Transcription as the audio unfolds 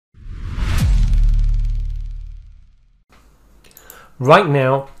Right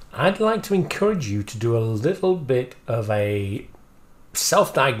now, I'd like to encourage you to do a little bit of a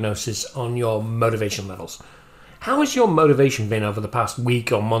self-diagnosis on your motivation levels. How has your motivation been over the past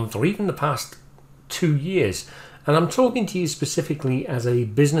week or month or even the past 2 years? And I'm talking to you specifically as a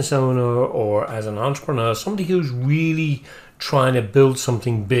business owner or as an entrepreneur, somebody who's really trying to build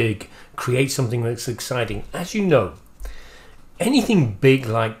something big, create something that's exciting. As you know, anything big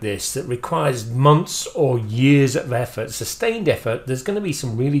like this that requires months or years of effort, sustained effort, there's going to be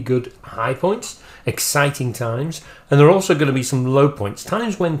some really good high points, exciting times, and there are also going to be some low points,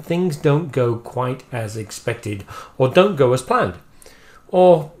 times when things don't go quite as expected or don't go as planned,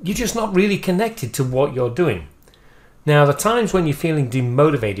 or you're just not really connected to what you're doing. Now, the times when you're feeling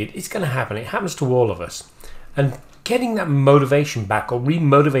demotivated, it's going to happen. It happens to all of us. And getting that motivation back or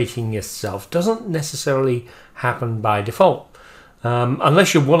remotivating yourself doesn't necessarily happen by default.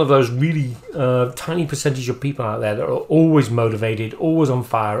 Unless you're one of those really tiny percentage of people out there that are always motivated, always on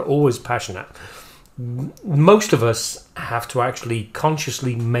fire, always passionate. Most of us have to actually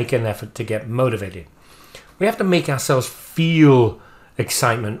consciously make an effort to get motivated. We have to make ourselves feel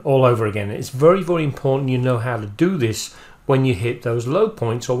excitement all over again. It's very, very important you know how to do this when you hit those low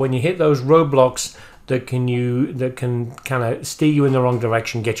points or when you hit those roadblocks that can kind of steer you in the wrong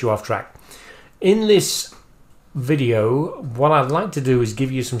direction, get you off track. In this video, what I'd like to do is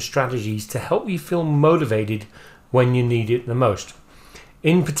give you some strategies to help you feel motivated when you need it the most.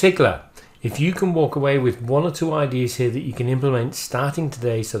 In particular, if you can walk away with 1 or 2 ideas here that you can implement starting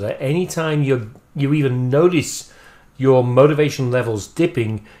today, so that anytime you even notice your motivation levels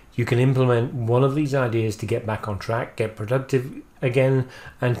dipping, you can implement one of these ideas to get back on track, get productive again,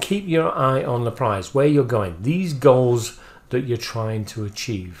 and keep your eye on the prize, where you're going, these goals that you're trying to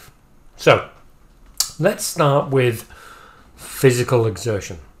achieve. So let's start with physical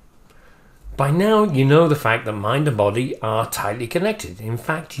exertion. By now, you know the fact that mind and body are tightly connected. In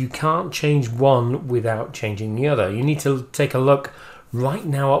fact, you can't change one without changing the other. You need to take a look right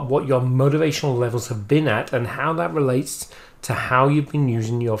now at what your motivational levels have been at and how that relates to how you've been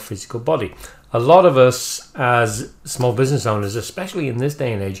using your physical body. A lot of us as small business owners, especially in this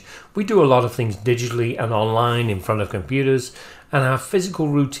day and age, we do a lot of things digitally and online in front of computers, and our physical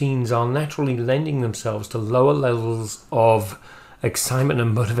routines are naturally lending themselves to lower levels of excitement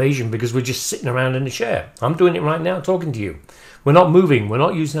and motivation because we're just sitting around in a chair. I'm doing it right now talking to you. We're not moving, we're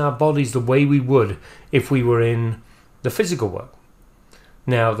not using our bodies the way we would if we were in the physical work.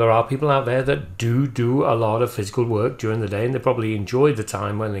 Now, there are people out there that do a lot of physical work during the day, and they probably enjoy the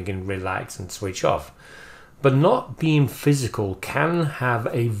time when they can relax and switch off. But not being physical can have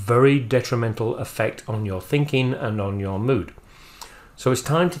a very detrimental effect on your thinking and on your mood. So it's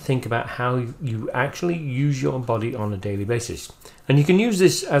time to think about how you actually use your body on a daily basis. And you can use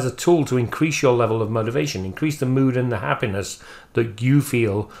this as a tool to increase your level of motivation, increase the mood and the happiness that you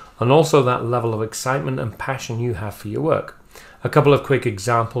feel, and also that level of excitement and passion you have for your work. A couple of quick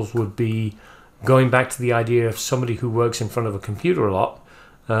examples would be going back to the idea of somebody who works in front of a computer a lot.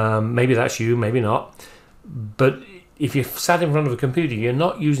 Maybe that's you, maybe not. But if you're sat in front of a computer, you're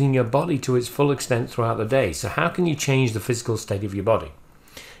not using your body to its full extent throughout the day. So how can you change the physical state of your body?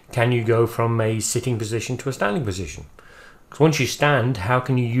 Can you go from a sitting position to a standing position? Because once you stand, how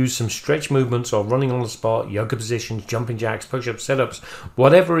can you use some stretch movements or running on the spot, yoga positions, jumping jacks, push-ups, sit-ups,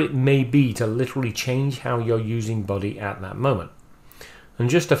 whatever it may be, to literally change how you're using body at that moment. And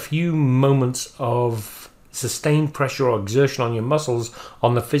just a few moments of sustained pressure or exertion on your muscles,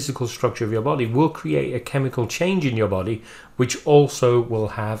 on the physical structure of your body, will create a chemical change in your body, which also will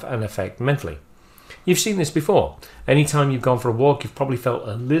have an effect mentally. You've seen this before. Anytime you've gone for a walk, you've probably felt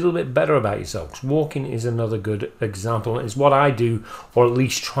a little bit better about yourself. Walking is another good example. It's what I do, or at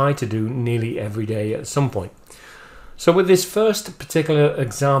least try to do, nearly every day at some point. So with this first particular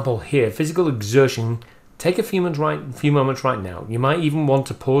example here, physical exertion, take a few moments right now. You might even want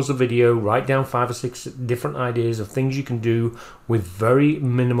to pause the video, write down 5 or 6 different ideas of things you can do with very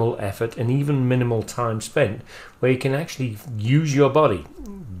minimal effort and even minimal time spent, where you can actually use your body.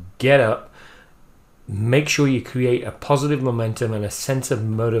 Get up. Make sure you create a positive momentum and a sense of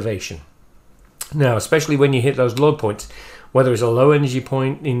motivation. Now, especially when you hit those low points, whether it's a low energy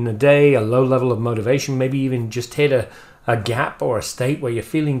point in the day, a low level of motivation, maybe even just hit a gap or a state where you're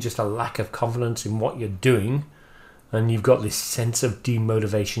feeling just a lack of confidence in what you're doing, and you've got this sense of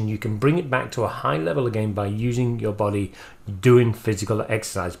demotivation, you can bring it back to a high level again by using your body, doing physical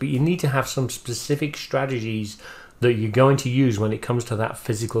exercise. But you need to have some specific strategies that you're going to use when it comes to that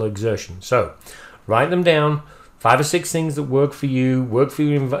physical exertion. So write them down, 5 or 6 things that work for you,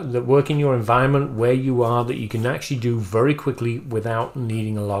 that work in your environment where you are, that you can actually do very quickly without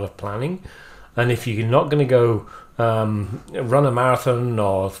needing a lot of planning. And if you're not going to go run a marathon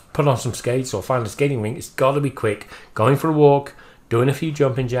or put on some skates or find a skating rink, it's got to be quick. Going for a walk, doing a few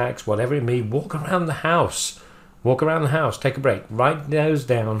jumping jacks, whatever it may be, walk around the house. Walk around the house, take a break, write those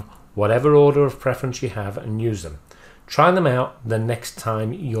down, whatever order of preference you have, and use them. Try them out the next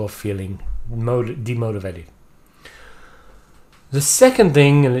time you're feeling demotivated. The second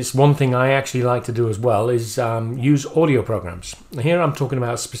thing, and it's one thing I actually like to do as well, is use audio programs. Here I'm talking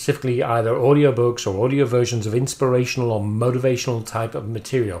about specifically either audiobooks or audio versions of inspirational or motivational type of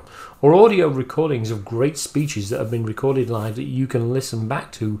material, or audio recordings of great speeches that have been recorded live that you can listen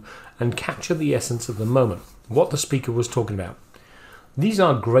back to and capture the essence of the moment, what the speaker was talking about. These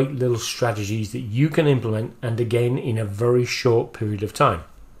are great little strategies that you can implement, and again in a very short period of time.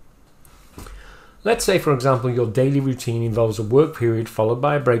 Let's say, for example, your daily routine involves a work period followed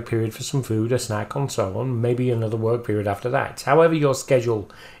by a break period for some food, a snack, and so on, maybe another work period after that. However your schedule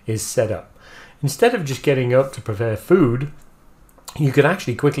is set up. Instead of just getting up to prepare food, you could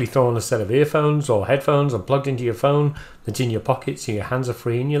actually quickly throw on a set of earphones or headphones and plugged into your phone that's in your pocket so your hands are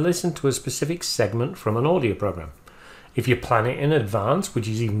free, and you listen to a specific segment from an audio program. If you plan it in advance, which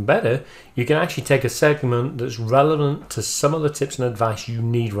is even better, you can actually take a segment that's relevant to some of the tips and advice you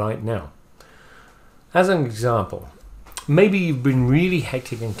need right now. As an example, maybe you've been really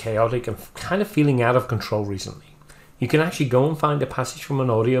hectic and chaotic and kind of feeling out of control recently. You can actually go and find a passage from an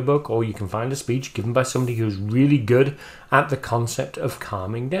audiobook, or you can find a speech given by somebody who's really good at the concept of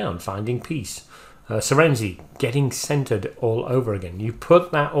calming down, finding peace, serenity, getting centered all over again. You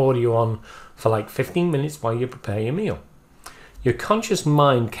put that audio on for like 15 minutes while you prepare your meal. Your conscious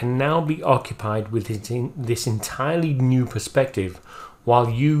mind can now be occupied with this entirely new perspective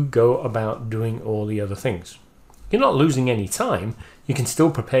while you go about doing all the other things. You're not losing any time. You can still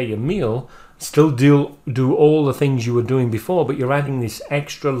prepare your meal, still do all the things you were doing before, but you're adding this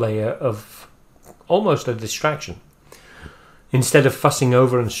extra layer of almost a distraction. Instead of fussing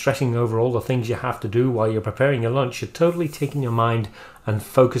over and stressing over all the things you have to do while you're preparing your lunch, you're totally taking your mind and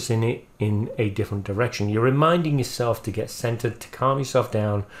focusing it in a different direction. You're reminding yourself to get centered, to calm yourself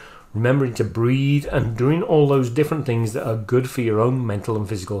down, remembering to breathe, and doing all those different things that are good for your own mental and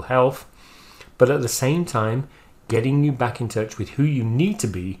physical health, but at the same time getting you back in touch with who you need to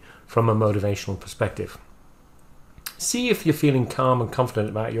be from a motivational perspective. See if you're feeling calm and confident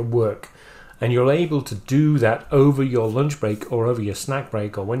about your work, and you're able to do that over your lunch break or over your snack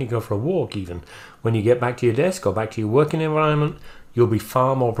break, or when you go for a walk even. When you get back to your desk or back to your working environment, you'll be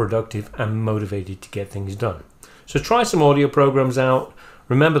far more productive and motivated to get things done. So try some audio programs out.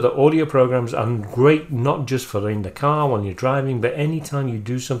 Remember that audio programs are great not just for in the car when you're driving, but anytime you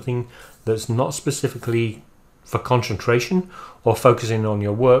do something that's not specifically for concentration or focusing on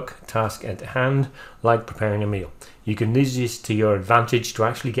your work task at hand, like preparing a meal. You can use this to your advantage to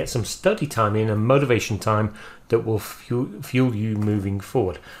actually get some study time in and motivation time that will fuel you moving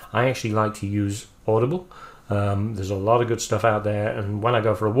forward. I actually like to use Audible. There's a lot of good stuff out there, and when I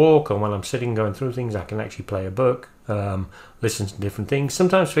go for a walk or when I'm sitting going through things, I can actually play a book, listen to different things,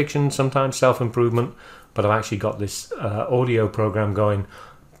 sometimes fiction, sometimes self-improvement, but I've actually got this audio program going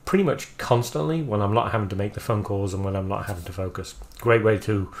pretty much constantly when I'm not having to make the phone calls and when I'm not having to focus. Great way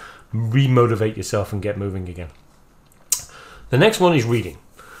to remotivate yourself and get moving again. The next one is reading.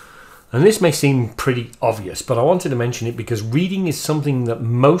 And this may seem pretty obvious, but I wanted to mention it because reading is something that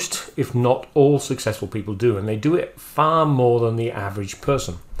most, if not all, successful people do, and they do it far more than the average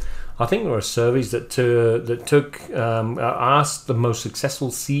person. I think there are surveys that asked the most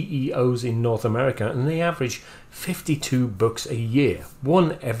successful CEOs in North America, and they average 52 books a year,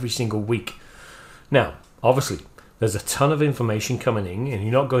 one every single week. Now, obviously, there's a ton of information coming in, and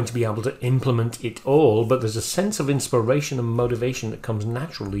you're not going to be able to implement it all, but there's a sense of inspiration and motivation that comes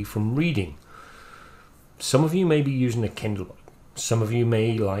naturally from reading. Some of you may be using a Kindle book. Some of you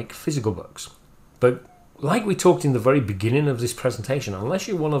may like physical books. But like we talked in the very beginning of this presentation, unless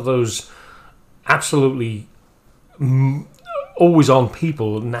you're one of those absolutely always on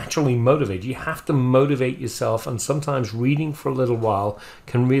people, naturally motivated, you have to motivate yourself, and sometimes reading for a little while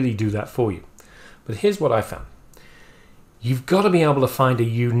can really do that for you. But here's what I found. You've got to be able to find a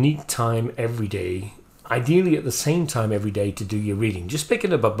unique time every day, ideally at the same time every day, to do your reading. Just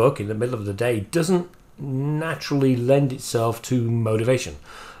picking up a book in the middle of the day doesn't naturally lend itself to motivation.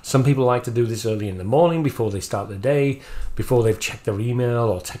 Some people like to do this early in the morning before they start the day, before they've checked their email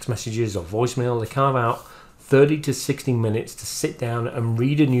or text messages or voicemail. They carve out 30 to 60 minutes to sit down and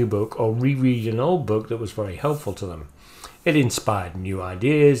read a new book or reread an old book that was very helpful to them. It inspired new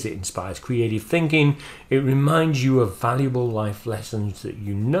ideas, it inspires creative thinking, it reminds you of valuable life lessons that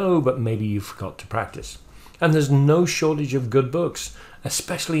you know but maybe you forgot to practice. And there's no shortage of good books,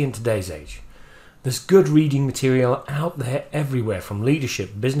 especially in today's age. There's good reading material out there everywhere, from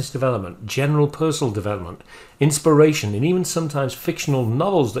leadership, business development, general personal development, inspiration, and even sometimes fictional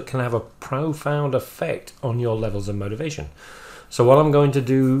novels that can have a profound effect on your levels of motivation. So what I'm going to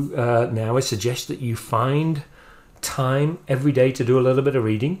do now is suggest that you find time every day to do a little bit of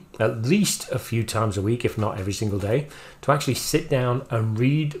reading, at least a few times a week, if not every single day, to actually sit down and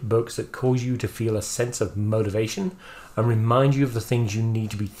read books that cause you to feel a sense of motivation and remind you of the things you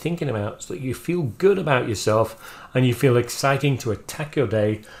need to be thinking about so that you feel good about yourself and you feel exciting to attack your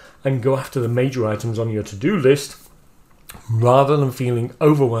day and go after the major items on your to-do list rather than feeling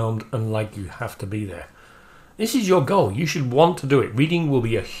overwhelmed and like you have to be there. This is your goal. You should want to do it. Reading will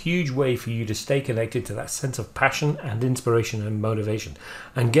be a huge way for you to stay connected to that sense of passion and inspiration and motivation.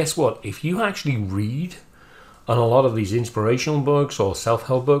 And guess what? If you actually read on a lot of these inspirational books or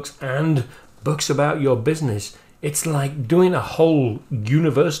self-help books and books about your business, it's like doing a whole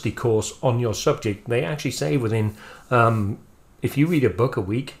university course on your subject. They actually say within, if you read a book a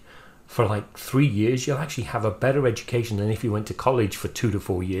week for like 3 years, you'll actually have a better education than if you went to college for 2 to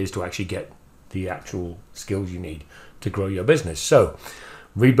 4 years to actually get the actual skills you need to grow your business. So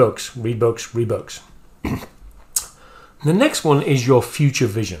read books, read books, read books. The next one is your future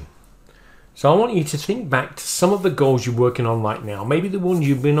vision. So I want you to think back to some of the goals you're working on right now, maybe the ones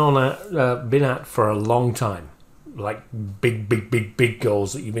you've been at for a long time, like big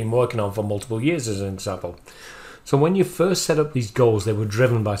goals that you've been working on for multiple years, as an example. So when you first set up these goals, they were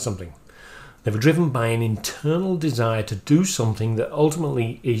driven by something. They were driven by an internal desire to do something that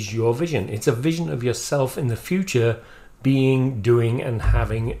ultimately is your vision. It's a vision of yourself in the future being, doing, and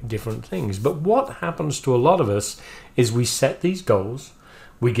having different things. But what happens to a lot of us is we set these goals,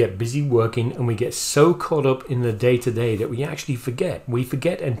 we get busy working, and we get so caught up in the day-to-day that we actually forget. We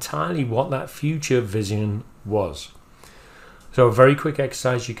forget entirely what that future vision was. So a very quick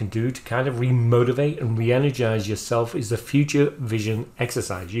exercise you can do to kind of remotivate and re-energize yourself is the future vision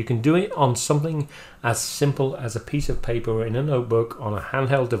exercise. You can do it on something as simple as a piece of paper in a notebook, on a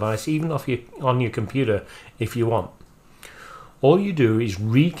handheld device, even on your computer if you want. All you do is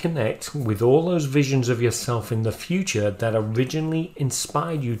reconnect with all those visions of yourself in the future that originally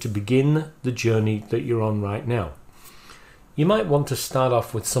inspired you to begin the journey that you're on right now. You might want to start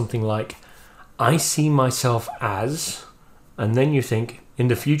off with something like, I see myself as... And then you think, in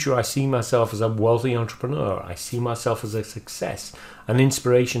the future, I see myself as a wealthy entrepreneur. I see myself as a success, an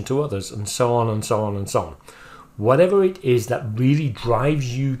inspiration to others, and so on and so on and so on. Whatever it is that really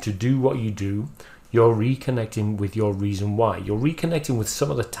drives you to do what you do, you're reconnecting with your reason why. You're reconnecting with some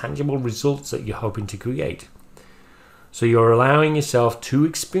of the tangible results that you're hoping to create. So you're allowing yourself to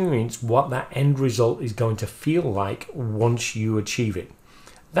experience what that end result is going to feel like once you achieve it.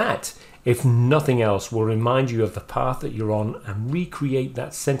 That, if nothing else, will remind you of the path that you're on and recreate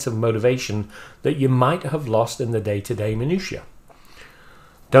that sense of motivation that you might have lost in the day-to-day minutiae.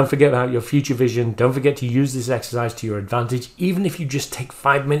 Don't forget about your future vision. Don't forget to use this exercise to your advantage, even if you just take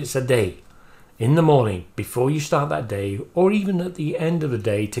 5 minutes a day in the morning before you start that day, or even at the end of the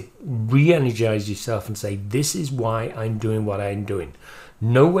day, to re-energize yourself and say, this is why I'm doing what I'm doing.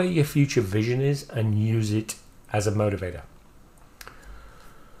 Know where your future vision is and use it as a motivator.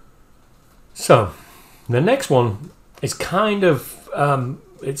 So, the next one is kind of,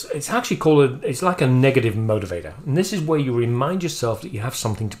 it's actually called, it's like a negative motivator. And this is where you remind yourself that you have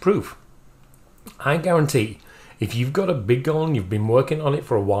something to prove. I guarantee, if you've got a big goal and you've been working on it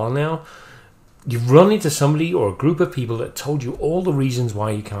for a while now, you've run into somebody or a group of people that told you all the reasons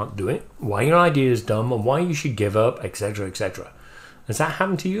why you can't do it, why your idea is dumb, and why you should give up, etc., etc. Has that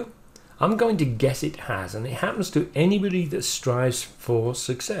happened to you? I'm going to guess it has, and it happens to anybody that strives for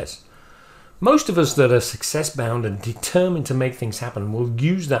success. Most of us that are success-bound and determined to make things happen will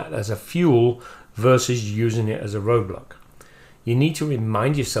use that as a fuel versus using it as a roadblock. You need to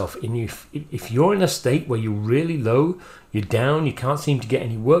remind yourself, if you're in a state where you're really low, you're down, you can't seem to get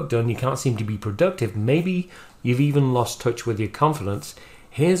any work done, you can't seem to be productive, maybe you've even lost touch with your confidence,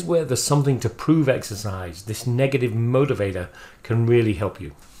 here's where the something to prove exercise, this negative motivator, can really help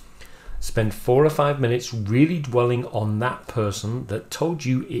you. Spend 4 or 5 minutes really dwelling on that person that told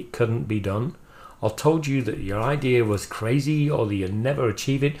you it couldn't be done, or told you that your idea was crazy or that you'd never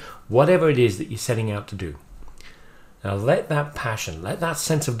achieve it, whatever it is that you're setting out to do. Now let that passion, let that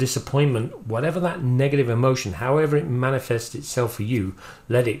sense of disappointment, whatever that negative emotion, however it manifests itself for you,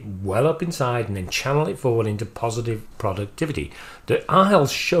 let it well up inside and then channel it forward into positive productivity. The I'll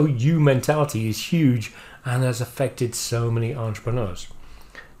show you mentality is huge and has affected so many entrepreneurs.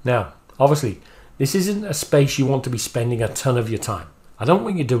 Now, obviously, this isn't a space you want to be spending a ton of your time. I don't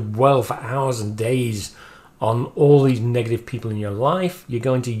want you to dwell for hours and days on all these negative people in your life. You're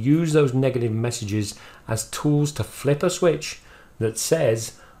going to use those negative messages as tools to flip a switch that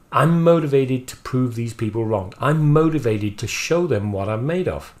says, I'm motivated to prove these people wrong. I'm motivated to show them what I'm made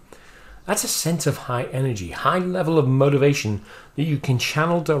of. That's a sense of high energy, high level of motivation that you can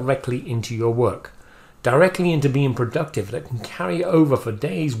channel directly into your work, directly into being productive, that can carry over for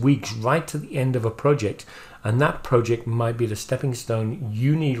days, weeks, right to the end of a project. And that project might be the stepping stone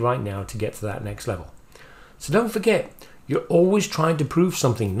you need right now to get to that next level. So don't forget, you're always trying to prove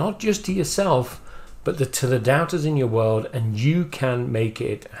something, not just to yourself, but to the doubters in your world, and you can make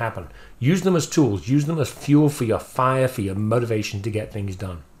it happen. Use them as tools, use them as fuel for your fire, for your motivation to get things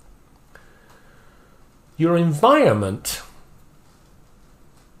done. Your environment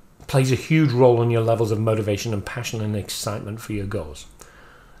plays a huge role in your levels of motivation and passion and excitement for your goals.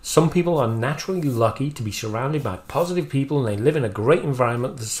 Some people are naturally lucky to be surrounded by positive people, and they live in a great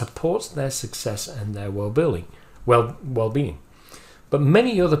environment that supports their success and their well-being. But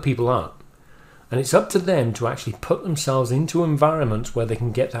many other people aren't. And it's up to them to actually put themselves into environments where they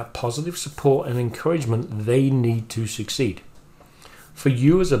can get that positive support and encouragement they need to succeed. For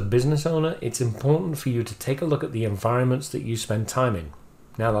you as a business owner, it's important for you to take a look at the environments that you spend time in.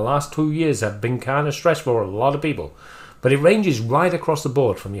 Now, the last 2 years have been kind of stressful for a lot of people, but it ranges right across the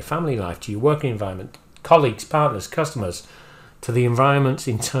board, from your family life to your working environment, colleagues, partners, customers, to the environments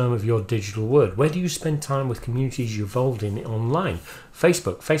in terms of your digital world. Where do you spend time with communities you're involved in online?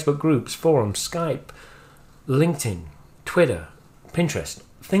 Facebook groups, forums, Skype, LinkedIn, Twitter, Pinterest,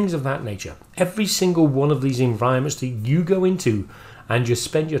 things of that nature. Every single one of these environments that you go into and you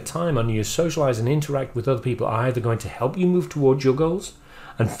spend your time on, you socialize and interact with other people, are either going to help you move towards your goals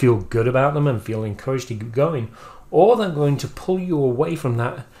and feel good about them and feel encouraged to keep going, or they're going to pull you away from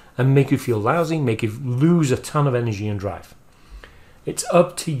that and make you feel lousy, make you lose a ton of energy and drive. It's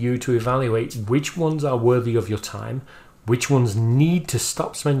up to you to evaluate which ones are worthy of your time, which ones need to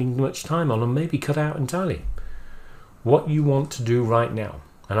stop spending much time on and maybe cut out entirely. What you want to do right now,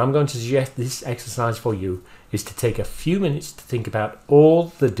 and I'm going to suggest this exercise for you, is to take a few minutes to think about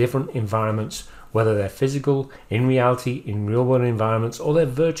all the different environments, whether they're physical, in reality, in real world environments, or they're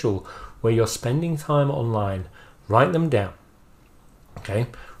virtual, where you're spending time online. Write them down. Okay?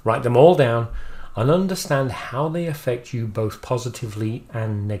 Write them all down and understand how they affect you both positively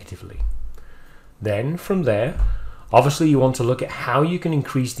and negatively. Then from there, obviously you want to look at how you can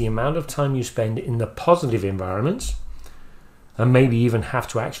increase the amount of time you spend in the positive environments, and maybe even have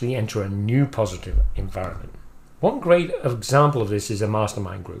to actually enter a new positive environment. One great example of this is a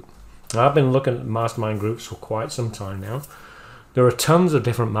mastermind group. Now, I've been looking at mastermind groups for quite some time now. There are tons of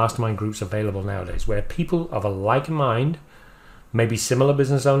different mastermind groups available nowadays where people of a like mind, maybe similar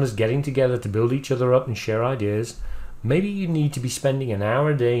business owners, getting together to build each other up and share ideas. Maybe you need to be spending an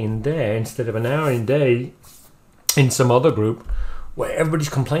hour a day in there instead of an hour a day in some other group where everybody's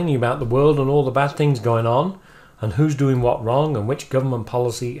complaining about the world and all the bad things going on and who's doing what wrong and which government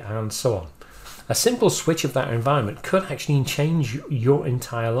policy and so on. A simple switch of that environment could actually change your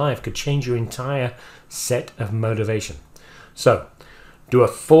entire life, could change your entire set of motivation. So, do a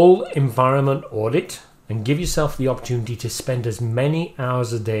full environment audit and give yourself the opportunity to spend as many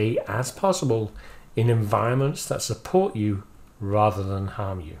hours a day as possible in environments that support you rather than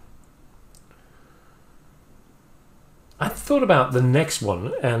harm you. I thought about the next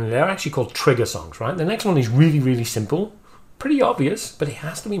one, and they're actually called trigger songs, right? The next one is really, really simple, pretty obvious, but it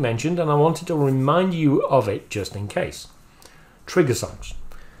has to be mentioned, and I wanted to remind you of it just in case. Trigger songs.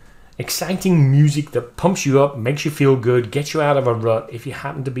 Exciting music that pumps you up, makes you feel good, gets you out of a rut if you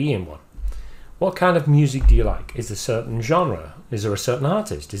happen to be in one. What kind of music do you like? Is there a certain genre? Is there a certain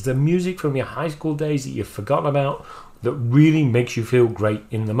artist? Is there music from your high school days that you've forgotten about that really makes you feel great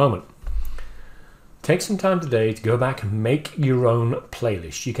in the moment? Take some time today to go back and make your own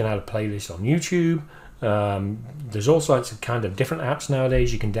playlist. You can add a playlist on YouTube. There's all sorts of kind of different apps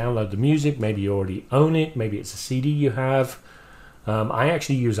nowadays. You can download the music. Maybe you already own it. Maybe it's a CD you have. I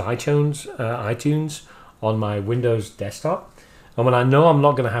actually use iTunes on my Windows desktop. And when I know I'm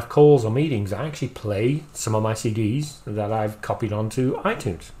not going to have calls or meetings, I actually play some of my CDs that I've copied onto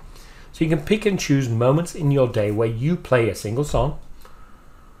iTunes. So you can pick and choose moments in your day where you play a single song.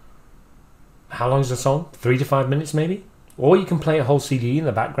 How long is the song? 3 to 5 minutes maybe? Or you can play a whole CD in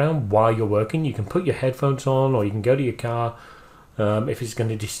the background while you're working. You can put your headphones on, or you can go to your car if it's going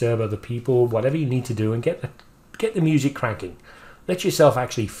to disturb other people, whatever you need to do, and get the music cranking. Let yourself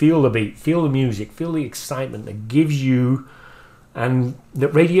actually feel the beat, feel the music, feel the excitement that gives you and that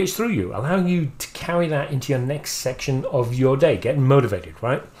radiates through you, allowing you to carry that into your next section of your day, getting motivated,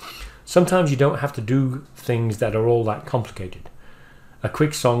 right? Sometimes you don't have to do things that are all that complicated. A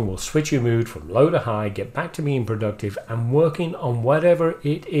quick song will switch your mood from low to high, get back to being productive and working on whatever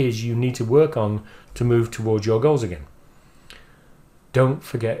it is you need to work on to move towards your goals again. Don't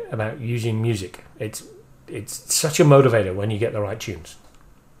forget about using music. It's such a motivator when you get the right tunes.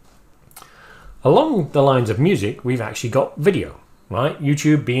 Along the lines of music, we've actually got video, right?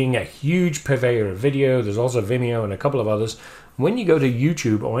 YouTube being a huge purveyor of video. There's also Vimeo and a couple of others. When you go to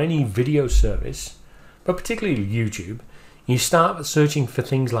YouTube or any video service, but particularly YouTube, you start searching for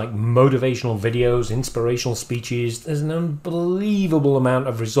things like motivational videos, inspirational speeches. There's an unbelievable amount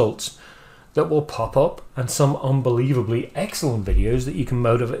of results that will pop up, and some unbelievably excellent videos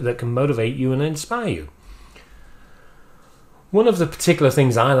that can motivate you and inspire you. One of the particular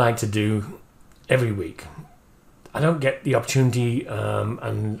things I like to do every week, I don't get the opportunity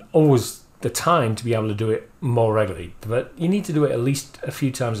and always the time to be able to do it more regularly, but you need to do it at least a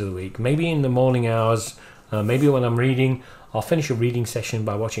few times of the week. Maybe in the morning hours, maybe when I'm reading, I'll finish a reading session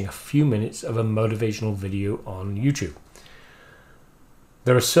by watching a few minutes of a motivational video on YouTube.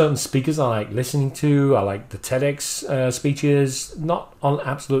 There are certain speakers I like listening to. I like the TEDx speeches, not on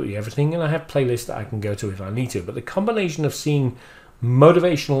absolutely everything, and I have playlists that I can go to if I need to, but the combination of seeing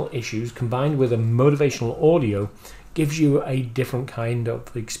motivational issues combined with a motivational audio gives you a different kind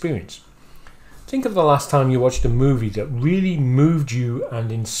of experience. Think of the last time you watched a movie that really moved you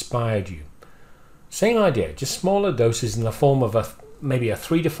and inspired you. Same idea, just smaller doses in the form of maybe a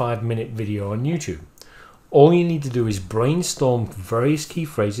 3 to 5 minute video on YouTube. All you need to do is brainstorm various key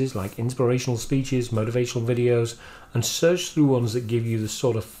phrases like inspirational speeches, motivational videos, and search through ones that give you the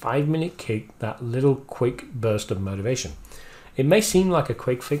sort of 5-minute kick, that little quick burst of motivation. It may seem like a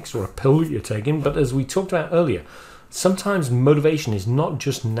quick fix or a pill that you're taking, but as we talked about earlier, sometimes motivation is not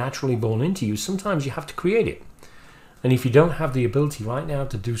just naturally born into you, sometimes you have to create it. And if you don't have the ability right now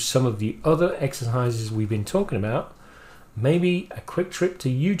to do some of the other exercises we've been talking about, maybe a quick trip to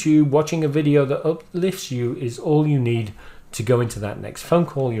YouTube, watching a video that uplifts you is all you need to go into that next phone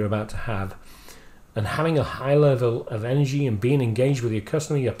call you're about to have. And having a high level of energy and being engaged with your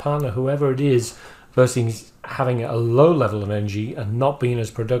customer, your partner, whoever it is, versus having a low level of energy and not being as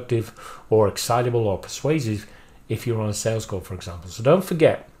productive or excitable or persuasive if you're on a sales call, for example. So don't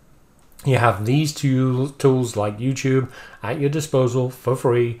forget, you have these tools like YouTube at your disposal for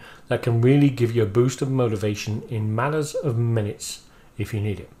free that can really give you a boost of motivation in matters of minutes if you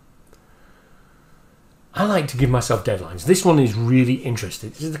need it. I like to give myself deadlines. This one is really interesting.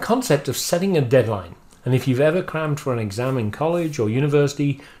 This is the concept of setting a deadline. And if you've ever crammed for an exam in college or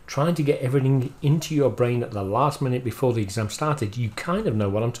university, trying to get everything into your brain at the last minute before the exam started, you kind of know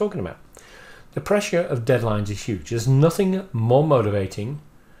what I'm talking about. The pressure of deadlines is huge. There's nothing more motivating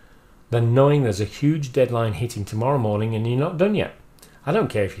than knowing there's a huge deadline hitting tomorrow morning and you're not done yet. I don't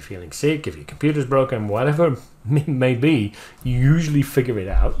care if you're feeling sick, if your computer's broken, whatever it may be, you usually figure it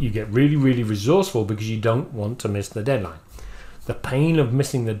out. You get really, really resourceful because you don't want to miss the deadline. The pain of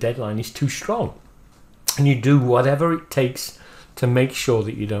missing the deadline is too strong, and you do whatever it takes to make sure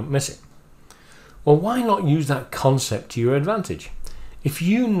that you don't miss it. Well, why not use that concept to your advantage? If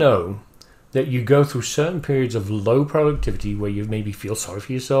you know that you go through certain periods of low productivity where you maybe feel sorry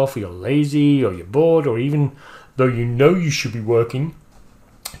for yourself, or you're lazy, or you're bored, or even though you know you should be working,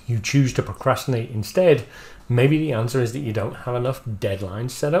 you choose to procrastinate instead, maybe the answer is that you don't have enough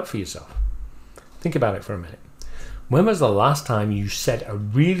deadlines set up for yourself. Think about it for a minute. When was the last time you set a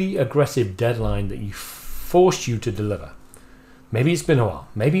really aggressive deadline that you forced you to deliver? Maybe it's been a while.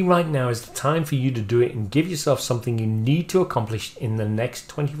 Maybe right now is the time for you to do it and give yourself something you need to accomplish in the next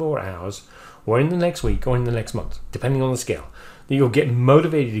 24 hours or in the next week or in the next month, depending on the scale, that you'll get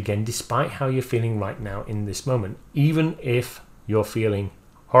motivated again despite how you're feeling right now in this moment, even if you're feeling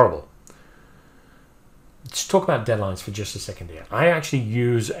horrible. Let's talk about deadlines for just a second here. I actually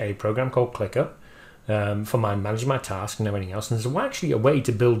use a program called ClickUp for managing my tasks and everything else, and there's actually a way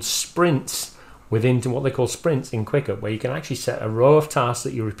to build sprints within what they call sprints in ClickUp, where you can actually set a row of tasks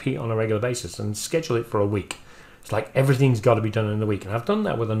that you repeat on a regular basis and schedule it for a week. It's like everything's got to be done in the week. And I've done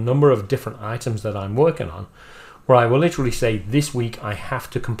that with a number of different items that I'm working on, where I will literally say, this week I have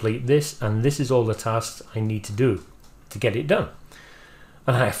to complete this, and this is all the tasks I need to do to get it done.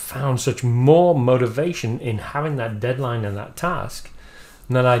 And I have found such more motivation in having that deadline and that task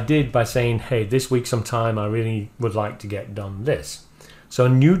than I did by saying, hey, this week sometime I really would like to get done this. So a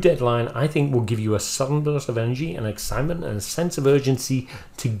new deadline, I think, will give you a sudden burst of energy and excitement and a sense of urgency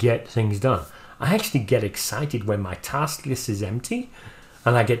to get things done. I actually get excited when my task list is empty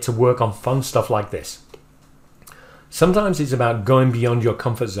and I get to work on fun stuff like this. Sometimes it's about going beyond your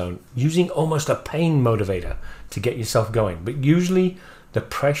comfort zone, using almost a pain motivator to get yourself going. But usually the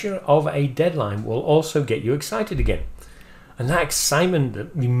pressure of a deadline will also get you excited again. And that excitement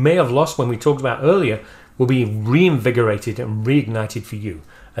that you may have lost when we talked about earlier will be reinvigorated and reignited for you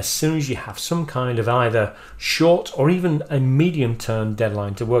as soon as you have some kind of either short or even a medium-term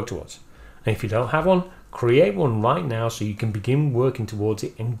deadline to work towards. And if you don't have one, create one right now so you can begin working towards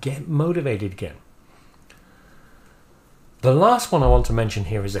it and get motivated again. The last one I want to mention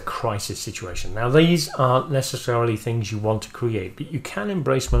here is a crisis situation. Now, these aren't necessarily things you want to create, but you can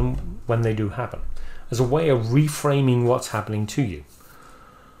embrace them when they do happen as a way of reframing what's happening to you.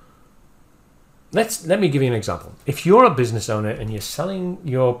 Let me give you an example. If you're a business owner and you're selling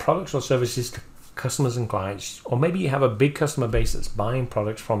your products or services to customers and clients, or maybe you have a big customer base that's buying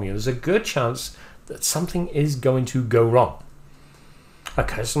products from you, there's a good chance that something is going to go wrong. A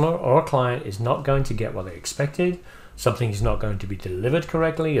customer or a client is not going to get what they expected, something is not going to be delivered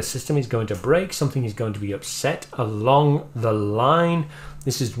correctly, a system is going to break, something is going to be upset along the line.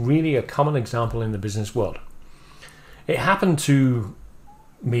 This is really a common example in the business world. It happened to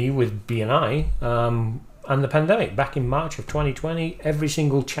me with BNI and the pandemic. Back in March of 2020, every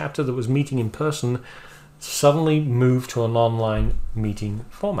single chapter that was meeting in person suddenly moved to an online meeting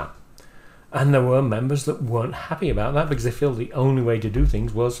format. And there were members that weren't happy about that because they feel the only way to do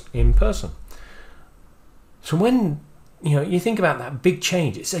things was in person. So when you think about that big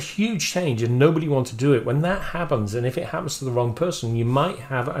change, it's a huge change and nobody wants to do it. When that happens, and if it happens to the wrong person, you might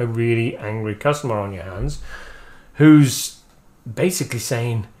have a really angry customer on your hands who's basically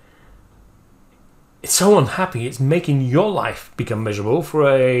saying, it's so unhappy, it's making your life become miserable for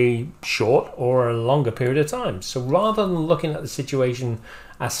a short or a longer period of time. So rather than looking at the situation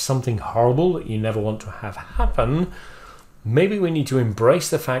as something horrible that you never want to have happen, maybe we need to embrace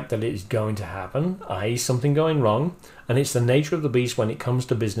the fact that it is going to happen, i.e. something going wrong, and it's the nature of the beast when it comes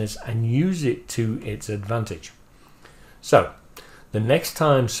to business, and use it to its advantage. So the next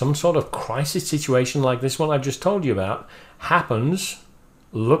time some sort of crisis situation like this one I've just told you about happens,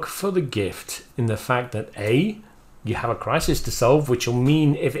 look for the gift in the fact that A, you have a crisis to solve, which will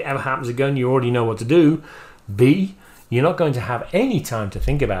mean if it ever happens again, you already know what to do. B, you're not going to have any time to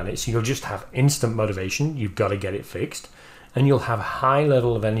think about it, so you'll just have instant motivation. You've got to get it fixed. And you'll have a high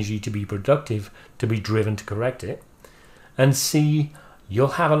level of energy to be productive, to be driven to correct it. And C, you'll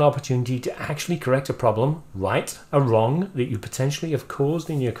have an opportunity to actually correct a problem, right a wrong that you potentially have caused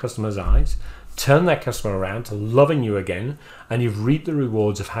in your customer's eyes, turn that customer around to loving you again, and you've reaped the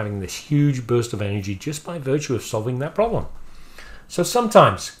rewards of having this huge burst of energy just by virtue of solving that problem. So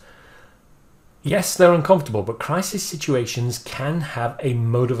sometimes, yes, they're uncomfortable, but crisis situations can have a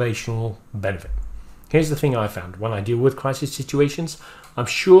motivational benefit. Here's the thing I found when I deal with crisis situations. I'm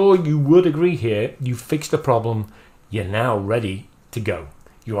sure you would agree here. You fixed a problem. You're now ready to go.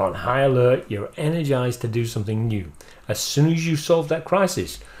 You're on high alert. You're energized to do something new. As soon as you solve that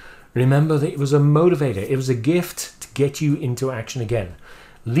crisis, remember that it was a motivator. It was a gift to get you into action again.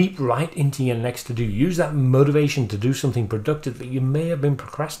 Leap right into your next to do. Use that motivation to do something productive that you may have been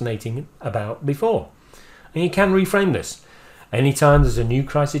procrastinating about before. And you can reframe this. Anytime there's a new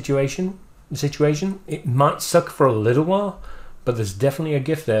crisis situation, it might suck for a little while, but there's definitely a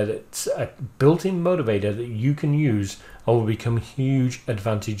gift there that's a built-in motivator that you can use and will become a huge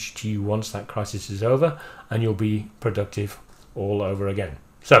advantage to you once that crisis is over, and you'll be productive all over again.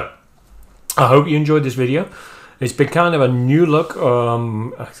 So I hope you enjoyed this video. It's been kind of a new look,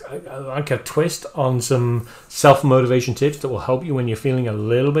 like a twist on some self-motivation tips that will help you when you're feeling a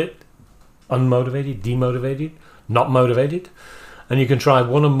little bit unmotivated, demotivated, not motivated. And you can try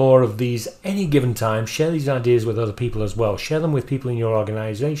one or more of these any given time. Share these ideas with other people as well. Share them with people in your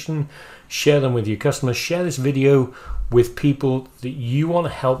organization. Share them with your customers. Share this video with people that you want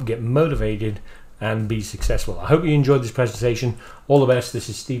to help get motivated and be successful. I hope you enjoyed this presentation. All the best. This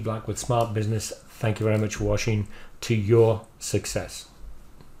is Steve Black with Smart Business. Thank you very much for watching. To your success.